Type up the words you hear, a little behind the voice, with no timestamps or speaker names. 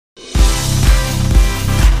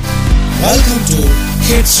Welcome to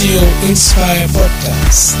KRI Inspire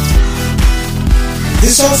Podcast.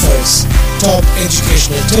 This offers top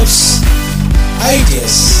educational tips,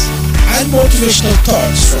 ideas, and motivational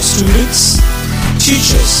thoughts for students,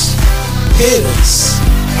 teachers, parents,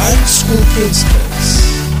 and school principals.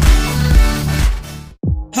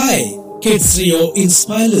 Hi, KRI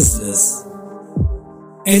Inspire listeners.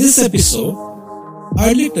 In this episode,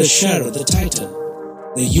 I'd like to share the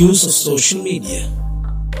title, The Use of Social Media.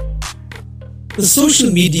 The social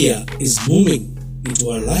media is booming into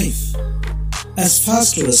our life as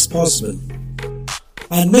faster as possible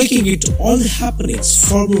and making it all the happenings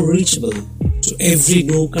far more reachable to every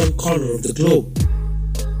nook and corner of the globe.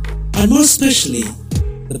 And more especially,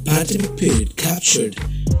 the pandemic period captured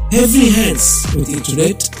every hands with the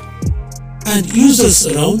internet and users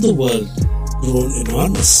around the world grown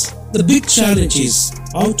enormous. The big challenge is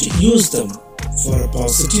how to use them for a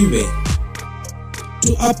positive way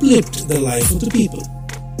to uplift the life of the people.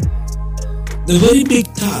 The very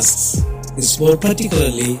big tasks is more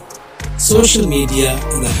particularly social media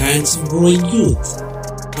in the hands of growing youth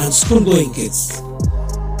and school-going kids.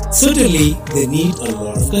 Certainly, they need a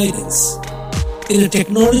lot of guidance. In a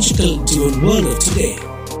technological-driven world of today,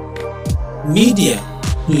 media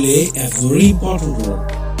play a very important role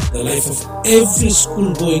in the life of every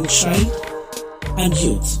school-going child and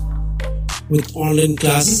youth, with online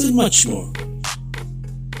classes and much more.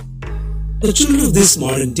 The children of this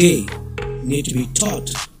modern day need to be taught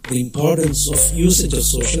the importance of usage of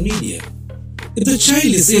social media. If the child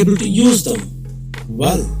is able to use them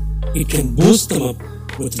well, it can boost them up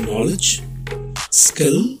with knowledge,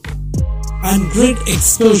 skill, and great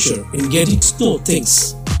exposure in getting to know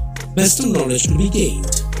things. Western knowledge will be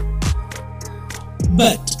gained.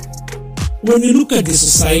 But when we look at the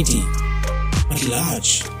society at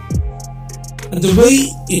large and the way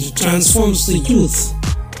it transforms the youth,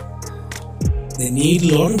 they need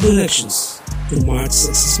a lot of directions to march a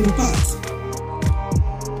successful path,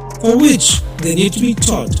 for which they need to be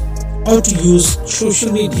taught how to use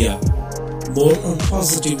social media more on a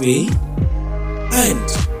positive way and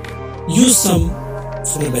use them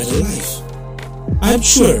for a better life. I'm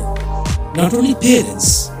sure not only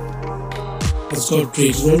parents has got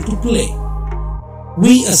great role to play.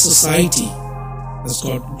 We as society has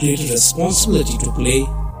got greater responsibility to play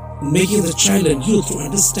in making the child and youth to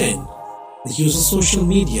understand the use of social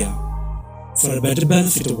media for a better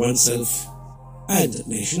benefit of oneself and the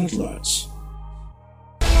nation at large.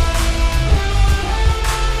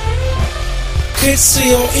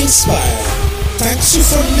 KRI Inspire. Thanks you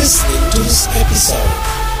for listening to this episode.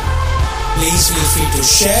 Please feel free to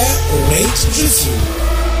share, rate, review,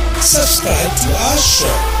 subscribe to our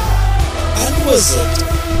show, and visit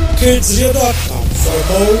KRI.com for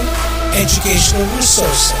more educational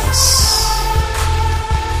resources.